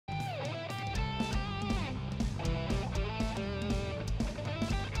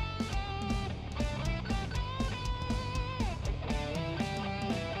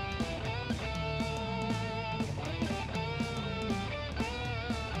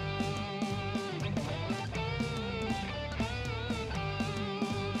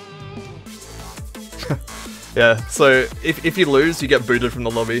Yeah, so if you lose, you get booted from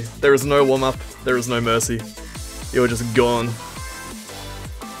the lobby. There is no warm-up, there is no mercy. You're just gone.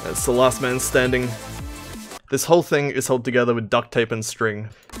 It's the last man standing. This whole thing is held together with duct tape and string.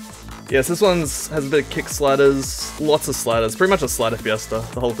 Yes, this one has a bit of kick sliders, lots of sliders, pretty much a slider fiesta,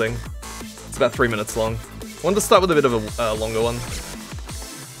 the whole thing. It's about 3 minutes long. I wanted to start with a bit of a longer one.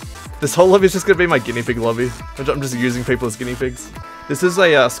 This whole lobby is just gonna be my guinea pig lobby. I'm just using people as guinea pigs. This is a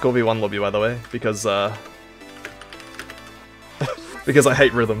Ｓᵃซี้₁ lobby, by the way, because because I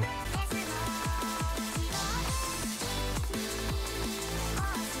hate rhythm.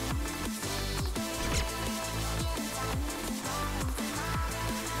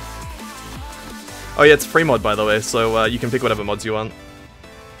 Oh yeah, it's free mod, by the way, so you can pick whatever mods you want.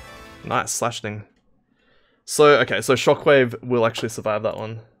 Nice, slashing. So, okay, so Shockwave will actually survive that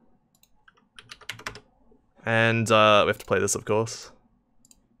one. And we have to play this, of course.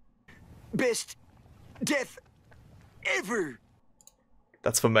 Best death ever!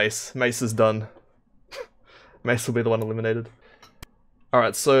 That's for Mace. Mace is done. Mace will be the one eliminated.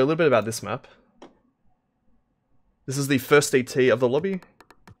 Alright, so a little bit about this map. This is the first ET of the lobby.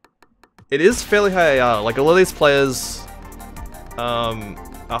 It is fairly high AR, like a lot of these players are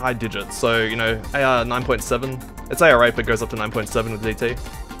high digits, so you know, AR 9.7. It's AR 8 but goes up to 9.7 with DT.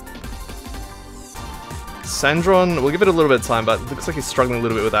 Sandron, we'll give it a little bit of time, but it looks like he's struggling a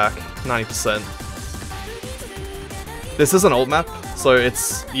little bit with AC, 90%. This is an alt map, so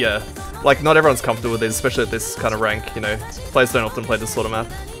it's, yeah, like not everyone's comfortable with this, especially at this kind of rank, you know, players don't often play this sort of map.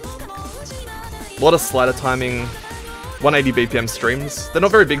 A lot of slider timing, 180 BPM streams. They're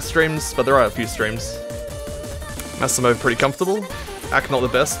not very big streams, but there are a few streams. Massimo pretty comfortable. AC not the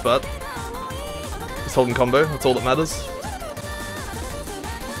best, but he's holding combo, that's all that matters.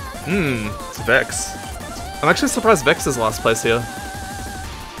 It's Vex. I'm actually surprised Vex is last place here.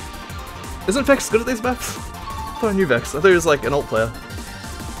 Isn't Vex good at these maps? I thought I knew Vex. I thought he was like an alt player.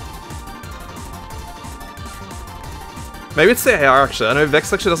 Maybe it's the AR actually. I know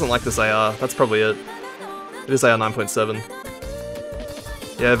Vex actually doesn't like this AR. That's probably it. It is AR 9.7.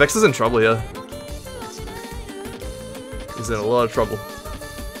 Yeah, Vex is in trouble here. He's in a lot of trouble.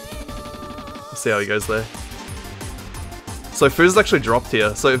 Let's see how he goes there. So Fooz is actually dropped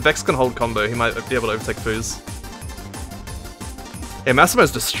here, so if Vex can hold combo, he might be able to overtake Fooz. Yeah,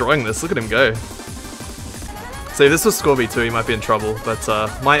 Massimo's destroying this, look at him go. So if this was Ｓᵃซี้2, he might be in trouble, but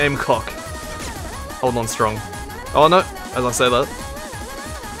my aim cock. Holding on strong. Oh no, as I say that.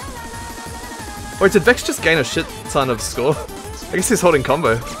 Wait, did Vex just gain a shit ton of score? I guess he's holding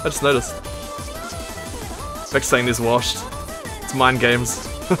combo, I just noticed. Vex saying he's washed. It's mind games.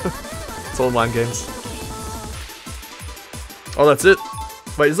 It's all mind games. Oh, that's it.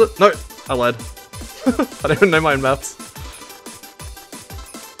 Wait, is it? No, I lied. I don't even know my own maps.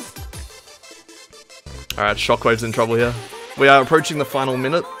 Alright, Shockwave's in trouble here. We are approaching the final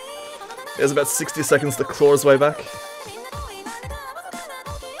minute. There's about 60 seconds to claw his way back.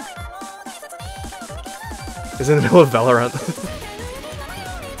 He's in the middle of Valorant.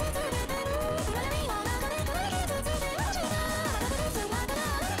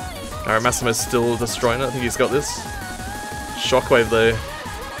 Alright, Massimo's still destroying it. I think he's got this. Shockwave though.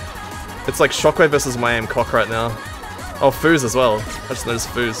 It's like Shockwave versus my aim cock right now. Oh, Fooz as well. I just noticed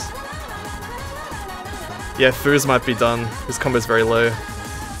Fooz. Yeah, Fooz might be done. His combo's very low.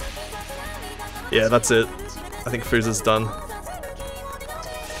 Yeah, that's it. I think Fooz is done.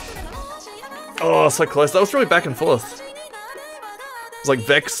 Oh, so close. That was really back and forth. It was like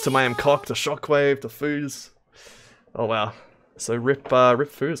Vex to my aim cock to Shockwave to Fooz. Oh wow. So rip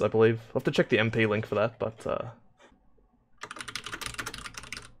Fooz, I believe. I'll have to check the MP link for that, but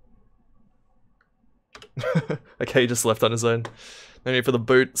okay, he just left on his own. No need for the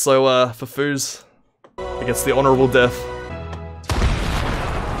boot. So for Fooz, he gets the honorable death.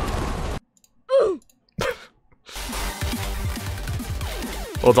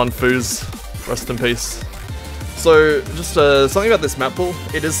 Well done, Fooz. Rest in peace. So, just something about this map pool.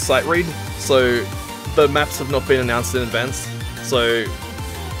 It is sight read, so the maps have not been announced in advance. So,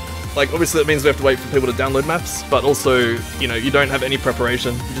 like, obviously that means we have to wait for people to download maps, but also, you know, you don't have any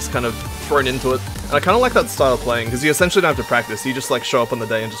preparation. You're just kind of thrown into it. And I kind of like that style of playing, because you essentially don't have to practice. You just, like, show up on the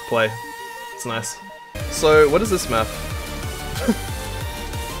day and just play. It's nice. So, what is this map?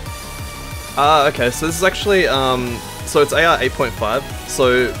 Okay, so this is actually, so it's AR 8.5,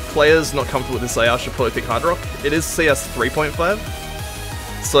 so players not comfortable with this AR should probably pick Hard Rock. It is CS 3.5,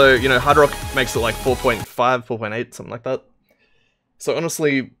 so, you know, Hard Rock makes it like 4.5, 4.8, something like that. So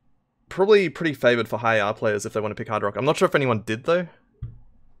honestly, probably pretty favoured for high AR players if they want to pick Hard Rock. I'm not sure if anyone did though.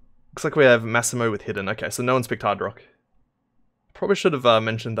 Looks like we have Massimo with Hidden. Okay, so no one's picked Hard Rock. Probably should have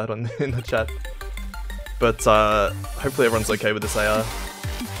mentioned that in the chat. but hopefully everyone's okay with this AR.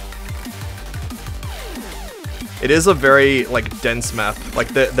 It is a very, like, dense map. Like,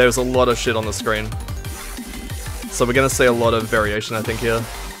 there's a lot of shit on the screen. So we're gonna see a lot of variation, I think, here.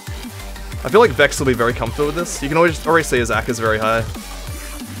 I feel like Vex will be very comfortable with this. You can already see his AC is very high.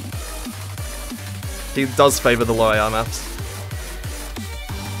 He does favor the low AR maps.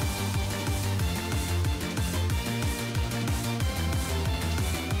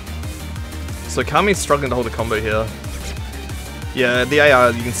 So Kami's struggling to hold a combo here. Yeah, the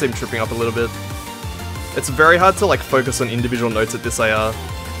AR, you can see him tripping up a little bit. It's very hard to like focus on individual notes at this AR.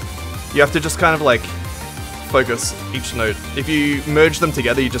 You have to just kind of like focus each note. If you merge them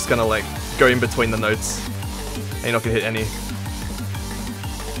together, you're just gonna like go in between the notes and you're not gonna hit any.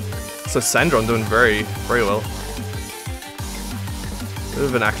 So Sandron doing very, very well. Bit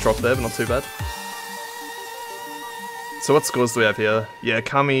of an axe drop there, but not too bad. So what scores do we have here? Yeah,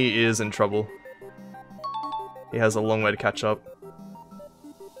 Kami is in trouble. He has a long way to catch up.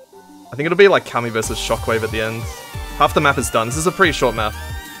 I think it'll be like Kami versus Shockwave at the end. Half the map is done. This is a pretty short map.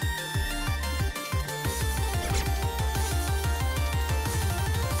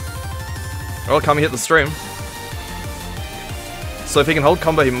 Oh, Kami hit the stream. So if he can hold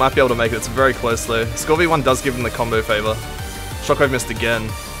combo, he might be able to make it. It's very close though. Ｓcore_V1 does give him the combo favor. Shockwave missed again.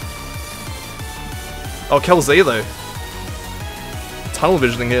 Oh, Ｓᵃซี้though. Tunnel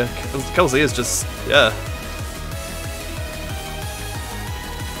visioning here. Ｓᵃซี้is just, yeah.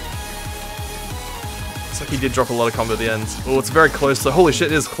 Looks like he did drop a lot of combo at the end. Oh, it's very close, so holy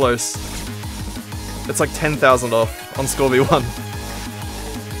shit, it is close. It's like 10,000 off on Ｓcore_V1.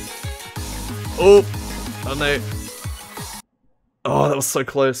 Oh! Oh no. Oh, that was so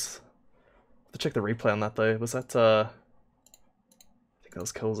close. I have to check the replay on that though. Was that, I think that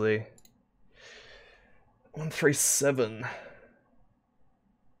was Ｓᵃซี้. 137.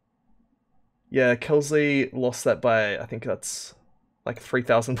 Yeah, Ｓᵃซี้lost that by, I think that's like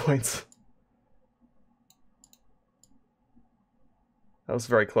 3,000 points. That was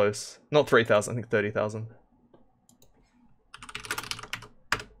very close. Not 3,000, I think 30,000.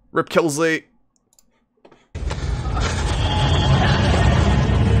 Rip Ｓᵃซี้.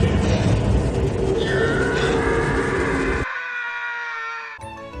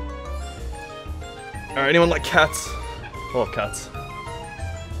 Alright, anyone like cats? I love cats.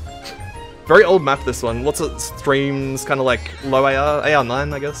 Very old map, this one. Lots of streams, kind of like low AR,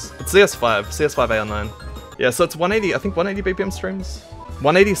 AR9, I guess. It's CS5, CS5 AR9. Yeah, so it's 180, I think 180 BPM streams?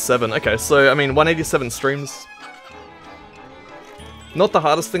 187, okay, so, I mean, 187 streams. Not the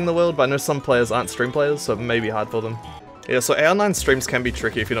hardest thing in the world, but I know some players aren't stream players, so it may be hard for them. Yeah, so AR9 streams can be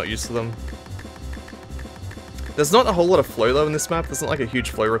tricky if you're not used to them. There's not a whole lot of flow, though, in this map. There's not, like, a huge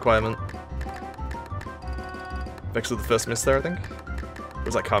flow requirement. Vex with the first miss there, I think. Or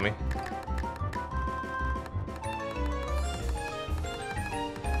was that Kami?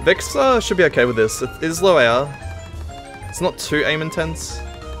 Vex should be okay with this. It is low AR. It's not too aim intense.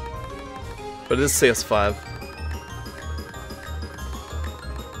 But it is CS5.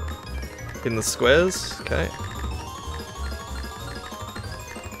 In the squares, okay.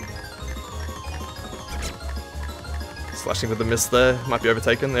 Slashing with the miss there. Might be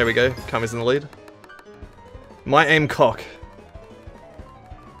overtaken. There we go. Kami's in the lead. My aim cock.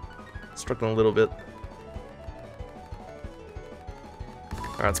 Struggling a little bit.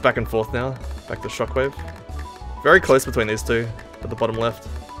 Alright, it's back and forth now. Back to Shockwave. Very close between these two, at the bottom left.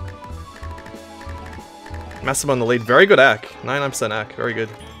 Massimo in the lead. Very good AC. 99% AC. Very good.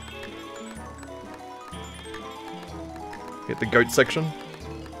 Hit the goat section.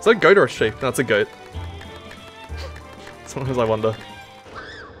 Is that a goat or a sheep? No, it's a goat. Sometimes I wonder.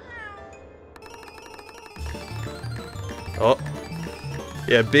 Oh.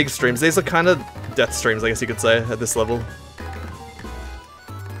 Yeah, big streams. These are kind of death streams, I guess you could say, at this level.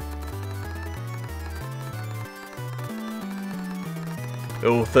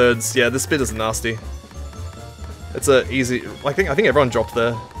 Oh, thirds. Yeah, this bit is nasty. It's a easy... I think everyone dropped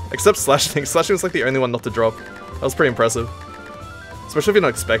there. Except ссᵃซี้. ссᵃซี้was like the only one not to drop. That was pretty impressive. Especially if you're not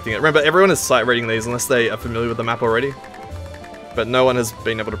expecting it. Remember, everyone is sight reading these unless they are familiar with the map already. But no one has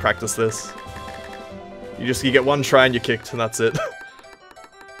been able to practice this. You get one try and you're kicked, and that's it.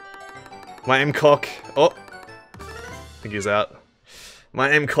 My aim cock. Oh! I think he's out.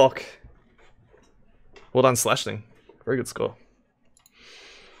 My aim cock. Well done, ссᵃซี้. Very good score.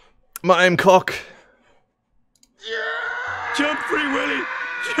 My aim cock. Yeah! Jump, Free Willy!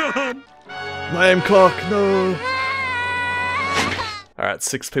 Jump! My aim cock, no! Alright,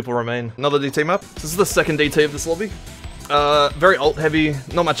 6 people remain. Another DT map. This is the second DT of this lobby. Very ult heavy,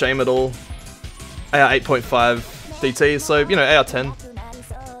 not much aim at all. AR 8.5 DT, so, you know, AR 10.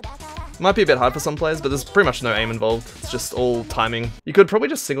 Might be a bit hard for some players, but there's pretty much no aim involved. It's just all timing. You could probably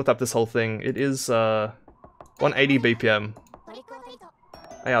just single tap this whole thing. It is 180 BPM.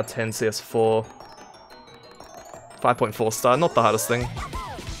 AR10 CS4. 5.4 star, not the hardest thing.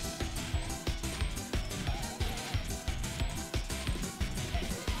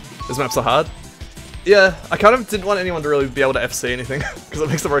 These maps are hard. Yeah, I kind of didn't want anyone to really be able to FC anything, because it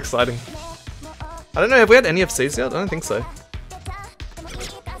makes it more exciting. I don't know, have we had any FCs yet? I don't think so.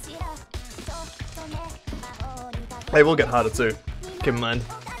 They will get harder too, keep in mind.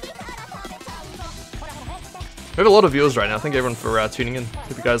 We have a lot of viewers right now, thank you everyone for tuning in.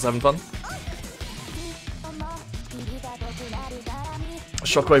 Hope you guys are having fun.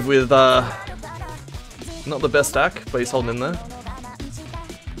 Shockwave with, not the best act, but he's holding in there.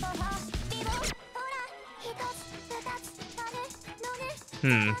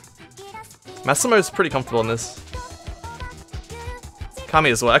 Massimo's pretty comfortable in this. Kami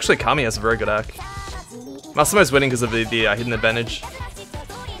as well. Actually, Kami has a very good act. Massimo's winning because of the hidden advantage.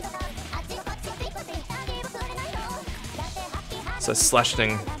 So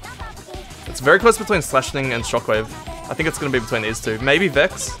Slashing. It's very close between Slashing and Shockwave. I think it's going to be between these two. Maybe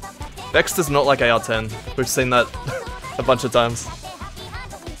Vex. Vex does not like AR10. We've seen that a bunch of times.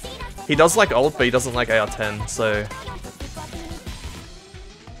 He does like ult, but he doesn't like AR10, so...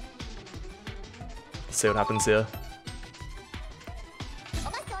 Let's see what happens here.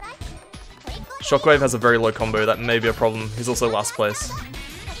 Shockwave has a very low combo, that may be a problem. He's also last place.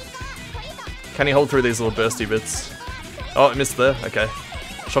 Can he hold through these little bursty bits? Oh, I missed there, okay.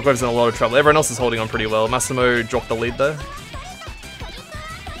 Shockwave's in a lot of trouble. Everyone else is holding on pretty well. Massimo dropped the lead there.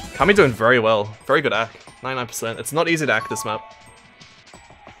 Kami doing very well. Very good act. 99%. It's not easy to act this map.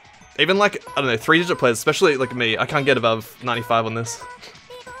 Even like, I don't know, 3-digit players, especially like me, I can't get above 95 on this.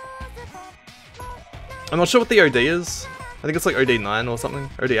 I'm not sure what the OD is. I think it's like OD 9 or something.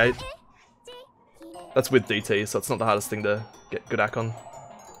 OD 8. That's with DT, so it's not the hardest thing to get good act on.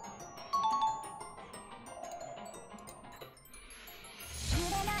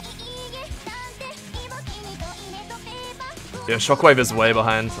 Yeah, Shockwave is way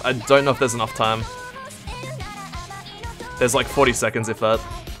behind. I don't know if there's enough time. There's like 40 seconds if that.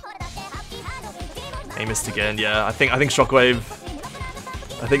 He missed again, yeah. I think Shockwave...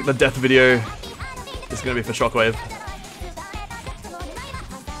 I think the death video is gonna be for Shockwave.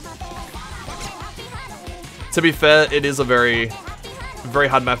 To be fair, it is a very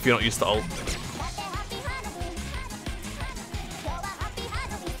hard map if you're not used to ult.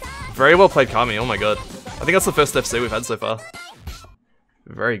 Very well played Kami, oh my god. I think that's the first FC we've had so far.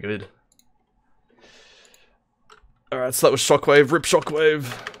 Very good. Alright, so that was Shockwave. Rip Shockwave.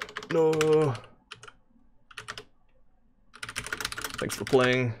 No. Thanks for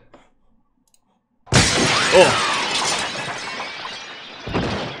playing. Oh!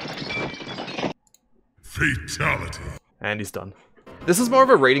 Fatality. And he's done. This is more of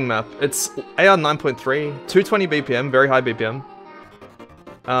a rating map. It's AR 9.3, 220 BPM, very high BPM.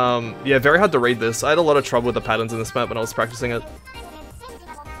 Yeah, very hard to read this. I had a lot of trouble with the patterns in this map when I was practicing it.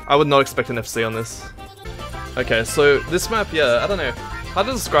 I would not expect an FC on this. Okay, so this map, yeah, I don't know how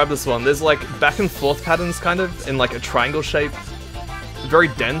to describe this one. There's like back and forth patterns kind of in like a triangle shape. Very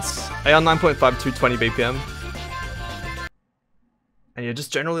dense. AR 9.5, 220 BPM. And yeah,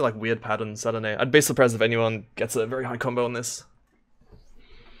 just generally like weird patterns, I don't know. I'd be surprised if anyone gets a very high combo on this.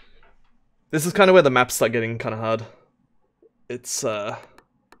 This is kind of where the maps start getting kind of hard. It's a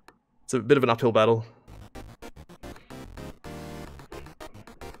bit of an uphill battle.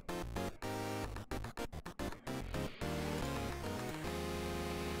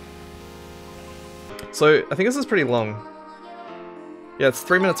 So, I think this is pretty long. Yeah, it's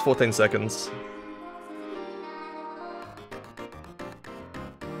 3 minutes 14 seconds.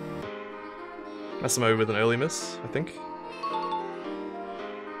 Massimo with an early miss, I think.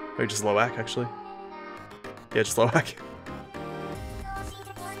 Maybe just low whack, actually. Yeah, just low whack.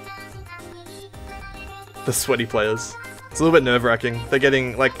 The sweaty players. It's a little bit nerve-wracking. They're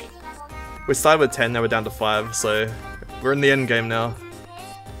getting, like... We started with 10, now we're down to 5, so... We're in the end game now.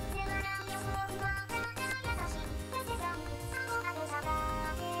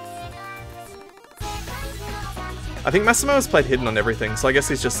 I think Massimo has played Hidden on everything, so I guess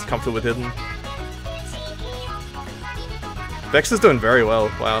he's just comfortable with Hidden. Vex is doing very well,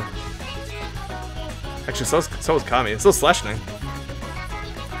 wow. Actually, so was Kami. So is Slashing.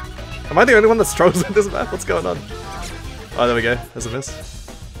 Am I the only one that struggles with this map? What's going on? Oh, there we go. There's a miss.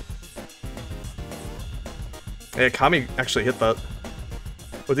 Yeah, Kami actually hit that.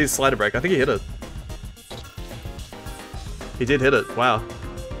 With his slider break. I think he hit it. He did hit it. Wow.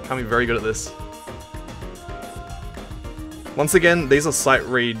 Kami very good at this. Once again, these are sight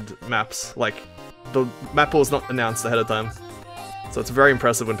read maps. Like, the map was not announced ahead of time. So it's very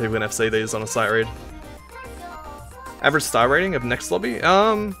impressive when people can FC these on a sight read. Average star rating of next lobby?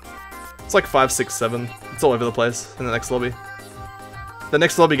 It's like 5, 6, 7. It's all over the place in the next lobby. The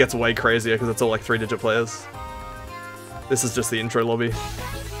next lobby gets way crazier because it's all like 3-digit players. This is just the intro lobby.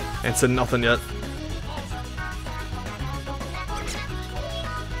 And it's nothing yet.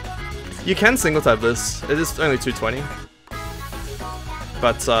 You can single type this. It is only 220.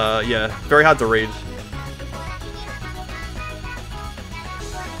 But yeah, very hard to read.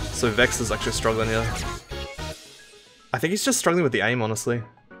 So Vex is actually struggling here. I think he's just struggling with the aim, honestly.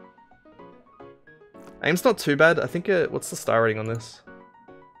 Aim's not too bad. I think what's the star rating on this?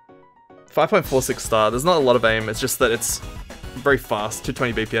 5.46 star. There's not a lot of aim. It's just that it's very fast.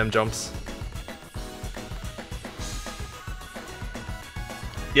 220 BPM jumps.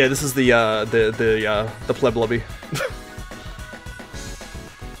 Yeah, this is the pleb lobby.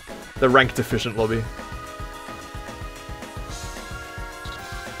 The rank deficient lobby.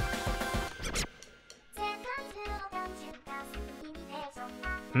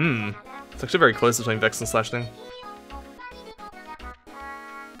 It's actually very close between Vex and ссᵃซี้.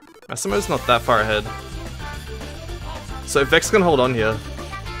 Massimo's not that far ahead. So if Vex can hold on here,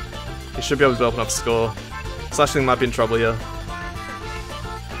 he should be able to open up score. ссᵃซี้might be in trouble here.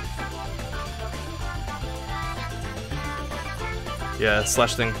 Yeah, ссᵃ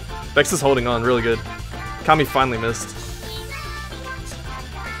ซี้. Vex is holding on, really good. Kami finally missed.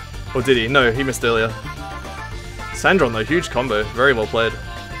 Or did he? No, he missed earlier. ssandron though, huge combo. Very well played.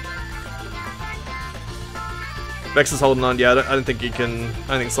 Vex is holding on. Yeah, I don't think he can.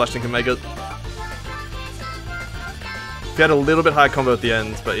 I don't think ssᵃซี้can make it. If he had a little bit higher combo at the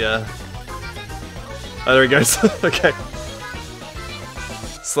end, but yeah. Oh, there he goes. Okay.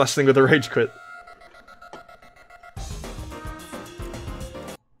 ssᵃซี้with a rage quit.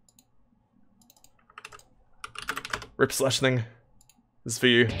 Rip ssᵃซี้. This is for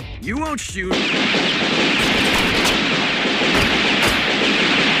you. You won't shoot.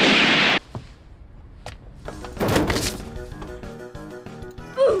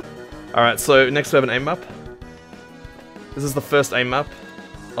 Alright, so next we have an aim map. This is the first aim map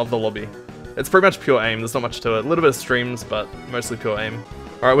of the lobby. It's pretty much pure aim, there's not much to it. A little bit of streams, but mostly pure aim.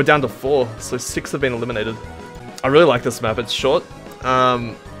 Alright, we're down to 4, so 6 have been eliminated. I really like this map, it's short.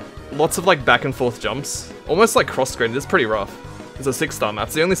 Lots of like back and forth jumps. Almost like cross-screen, it's pretty rough. It's a 6-star map,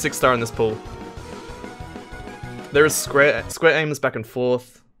 it's the only 6-star in this pool. There is square aims back and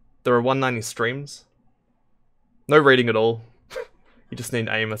forth. There are 190 streams. No rating at all. You just need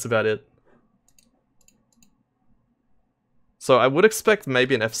aim, that's about it. So I would expect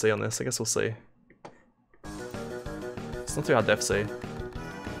maybe an FC on this, I guess we'll see. It's not too hard to FC.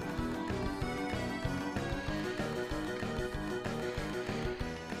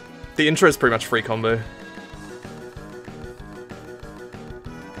 The intro is pretty much free combo.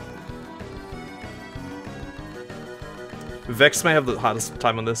 Vex may have the hardest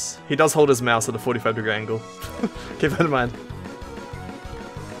time on this. He does hold his mouse at a 45-degree angle. Keep that in mind.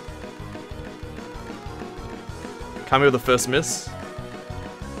 Kami with the first miss.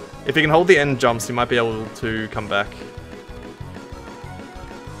 If he can hold the end jumps, he might be able to come back.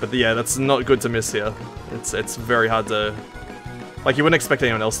 But yeah, that's not good to miss here. It's very hard to... Like, you wouldn't expect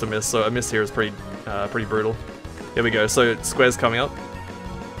anyone else to miss, so a miss here is pretty brutal. Here we go, so squares coming up.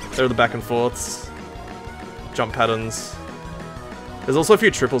 There are the back and forths. Jump patterns. There's also a few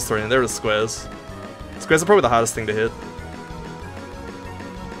triples thrown in. There are the squares. Squares are probably the hardest thing to hit.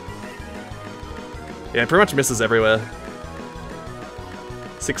 Yeah, pretty much misses everywhere.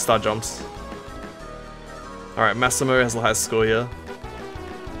 6-star jumps. Alright, Massimo has the highest score here.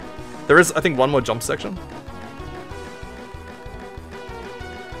 There is, I think, one more jump section.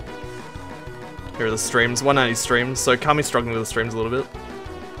 Here are the streams, 190 streams, so Kami's struggling with the streams a little bit.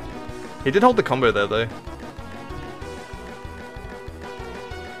 He did hold the combo there, though.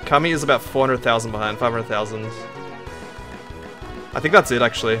 Kami is about 400,000 behind, 500,000. I think that's it,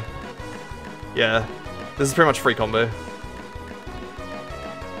 actually. Yeah, this is pretty much free combo.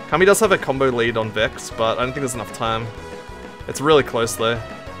 Kami does have a combo lead on Vex, but I don't think there's enough time. It's really close, though.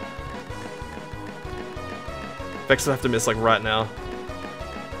 Vex would have to miss, like, right now.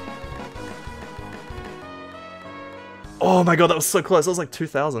 Oh my god, that was so close. That was like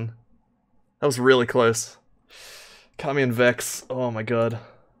 2,000. That was really close. Kami and Vex. Oh my god.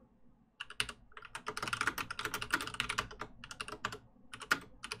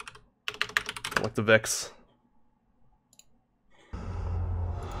 I like the Vex.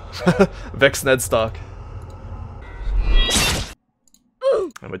 Vex Ned Stark.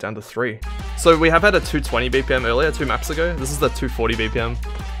 And we're down to 3. So we have had a 220 BPM earlier, 2 maps ago. This is the 240 BPM.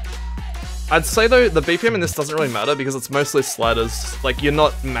 I'd say though, the BPM in this doesn't really matter because it's mostly sliders. Like, you're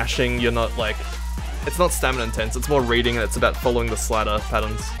not mashing, you're not like... It's not stamina intense, it's more reading and it's about following the slider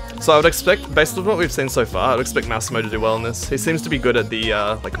patterns. So I would expect, based on what we've seen so far, I would expect µ to do well in this. He seems to be good at the,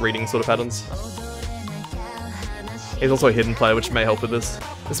 like, reading sort of patterns. He's also a hidden player, which may help with this.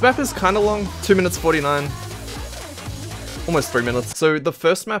 This map is kind of long, 2 minutes 49. Almost 3 minutes. So the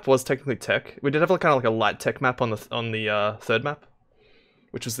first map was technically tech. We did have like, kind of like a light tech map on the third map,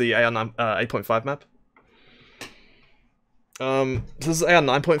 which was the AR 8.5 map. This is AR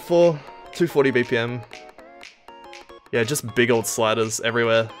 9.4, 240 BPM. Yeah, just big old sliders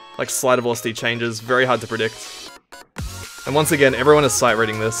everywhere. Like slider velocity changes, very hard to predict. And once again, everyone is sight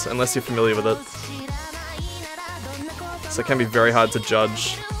reading this, unless you're familiar with it. So it can be very hard to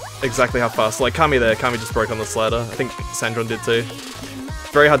judge exactly how fast. Like Kami there, Kami just broke on the slider. I think µ did too.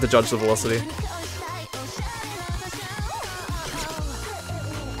 Very hard to judge the velocity.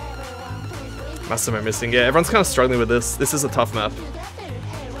 µ missing. Yeah, everyone's kind of struggling with this. This is a tough map.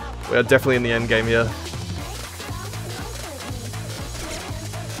 We are definitely in the end game here.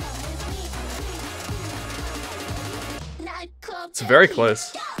 It's very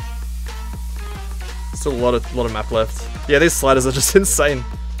close. Still a lot of map left. Yeah, these sliders are just insane.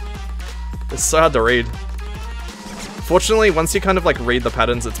 It's so hard to read. Fortunately, once you kind of like read the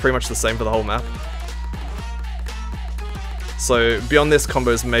patterns, it's pretty much the same for the whole map. So beyond this,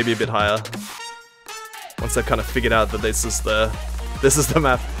 combos may be a bit higher. Once they've kind of figured out that this is the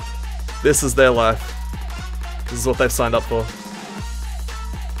map. This is their life. This is what they've signed up for.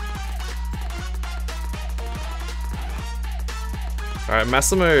 Alright,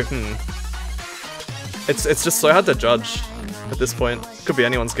 Massimo, It's just so hard to judge at this point. Could be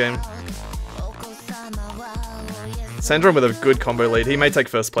anyone's game. ссᵃ꯷ᵃ with a good combo lead. He may take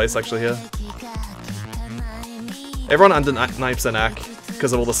first place actually here. Everyone under 90% AC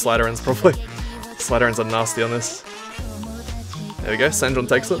because of all the slider ends probably. Slider ends are nasty on this. There we go, ssᵃ¹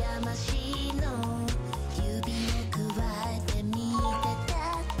 takes it.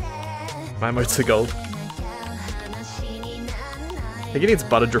 Mimo to gold. I think he needs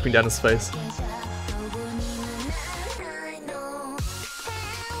butter dripping down his face.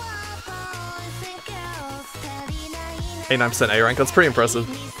 89% A rank, that's pretty impressive.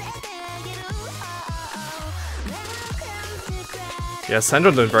 Yeah,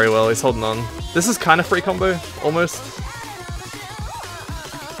 ssᵃ¹ doing very well, he's holding on. This is kind of free combo, almost.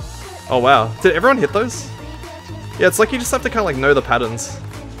 Oh wow, did everyone hit those? Yeah, it's like you just have to kind of like know the patterns.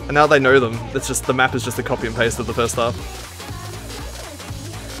 And now they know them, it's just, the map is just a copy and paste of the first half.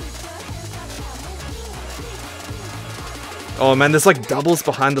 Oh man, there's like doubles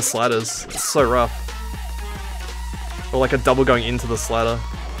behind the sliders. It's so rough. Or like a double going into the slider.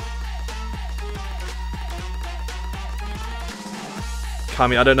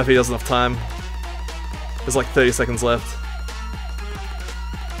 Kami, I don't know if he has enough time. There's like 30 seconds left.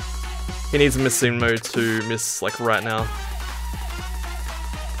 He needs µ to miss like right now.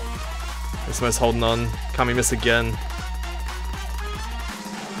 µ's holding on. Kami miss again.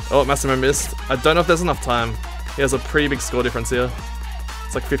 Oh, µ missed. I don't know if there's enough time. He has a pretty big score difference here.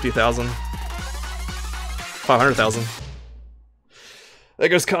 It's like 50,000. 500,000. There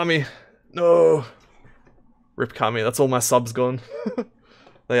goes Kami. No. Rip Kami, that's all my subs gone.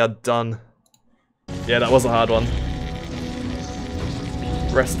 They are done. Yeah, that was a hard one.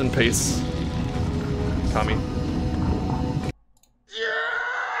 Rest in peace, Kami.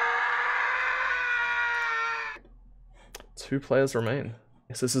 Two players remain.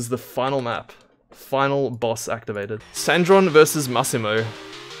 Yes, this is the final map. Final boss activated. ssᵃ¹ versus Massimo.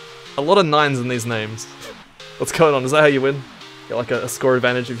 A lot of 9s in these names. What's going on? Is that how you win? Get like a score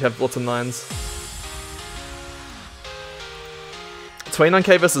advantage if you have lots of 9s.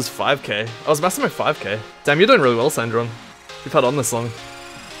 29k versus 5k. Oh, was Massimo 5k? Damn, you're doing really well, ssᵃ¹ You've had on this long.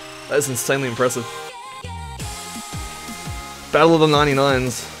 That is insanely impressive. Battle of the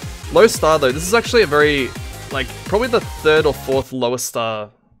 99s. Low star though. This is actually a very, like, probably the 3rd or 4th lowest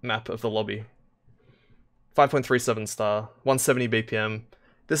star map of the lobby. 5.37 star, 170 BPM.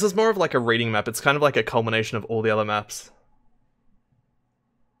 This is more of like a reading map. It's kind of like a culmination of all the other maps.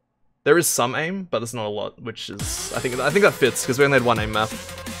 There is some aim, but there's not a lot, which is, I think that fits because we only had one aim map.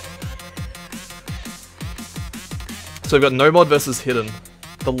 So we've got no mod versus hidden,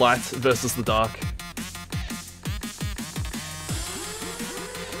 the light versus the dark.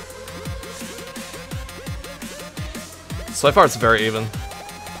 So far it's very even.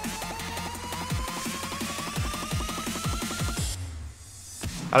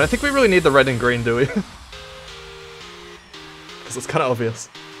 I don't think we really need the red and green, do we? Because it's kind of obvious.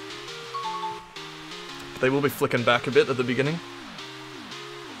 they will be flicking back a bit at the beginning.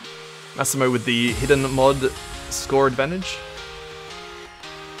 Massimo with the hidden mod score advantage.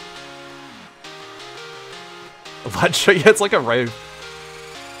 A light show, yeah, it's like a rave.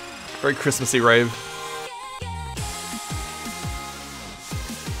 Very Christmassy rave.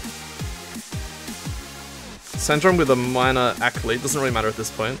 सँᵃěᵉ with a minor act lead, doesn't really matter at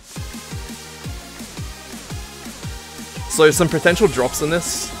this point. So some potential drops in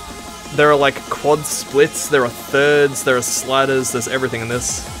this. There are like quad splits, there are thirds, there are sliders, there's everything in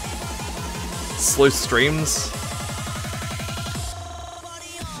this. Slow streams.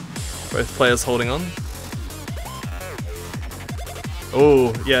 Both players holding on.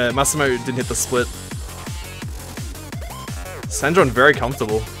 Oh, yeah, Massimo didn't hit the split. सँᵃěᵉ very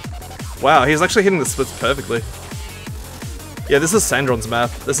comfortable. Wow, he's actually hitting the splits perfectly. Yeah, this is सँᵃěᵉ's map.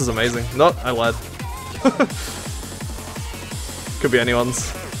 This is amazing. Not, I lied. Could be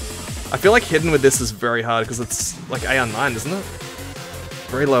anyone's. I feel like hidden with this is very hard because it's like AR 9, isn't it?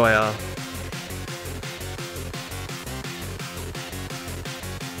 Very low AR.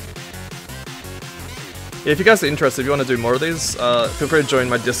 Yeah, if you guys are interested, if you want to do more of these, feel free to join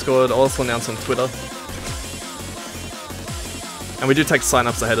my Discord. I'll also announce on Twitter. And we do take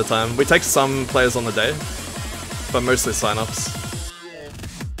sign-ups ahead of time. We take some players on the day, but mostly sign-ups.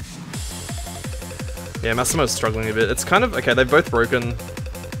 Yeah, Massimo's struggling a bit. It's kind of... okay, they've both broken.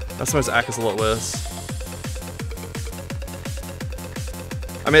 Massimo's ACK is a lot worse.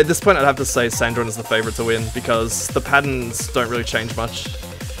 I mean, at this point I'd have to say सँᵃěᵉ is the favourite to win, because the patterns don't really change much.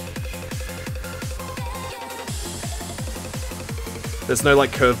 There's no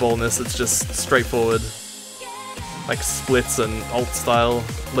like curveball in this, it's just straightforward. Like splits and alt style,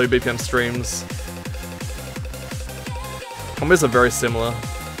 low BPM streams. Combos are very similar.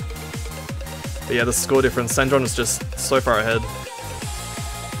 But yeah, the score difference, सँᵃěᵉ is just so far ahead.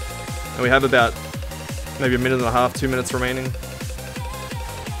 And we have about maybe a minute and a half, 2 minutes remaining.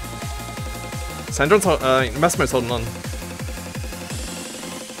 सँᵃěᵉ's Massimo's holding on.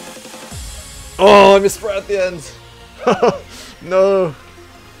 Oh, I missed right at the end! No!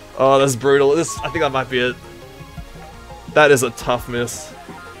 Oh, that's brutal. I think that might be it. That is a tough miss.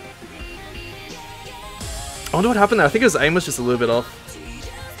 I wonder what happened there. I think his aim was just a little bit off.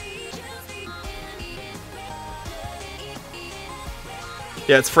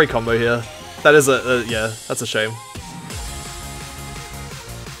 Yeah, it's free combo here. That is yeah, that's a shame.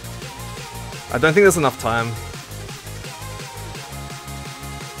 I don't think there's enough time.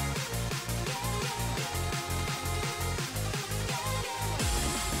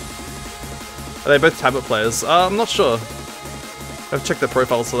 Are they both tablet players? I'm not sure. I've checked their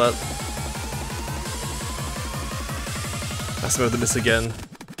profiles for that. Massimo with the miss again.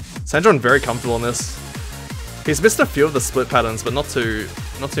 सँᵃěᵉ very comfortable in this. He's missed a few of the split patterns, but not too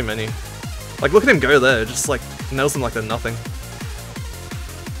many. Like, look at him go there, just like nails them like they're nothing.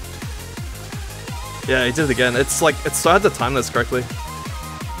 Yeah, he did it again. It's like, it's so hard to time this correctly.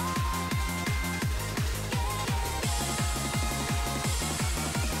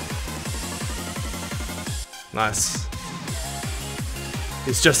 Nice.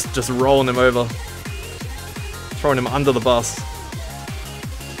 He's just rolling him over. Throwing him under the bus.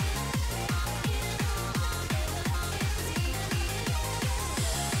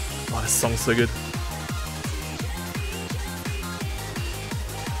 Oh, this song's so good.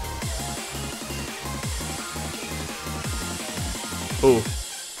 Ooh.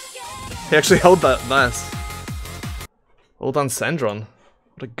 He actually held that. Nice. Well done, सँᵃěᵉ.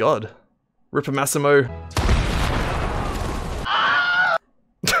 What a god. Ripper Massimo.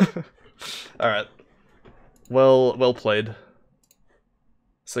 Alright. Well played.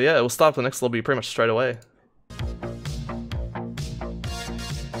 So yeah, we'll start the next lobby pretty much straight away.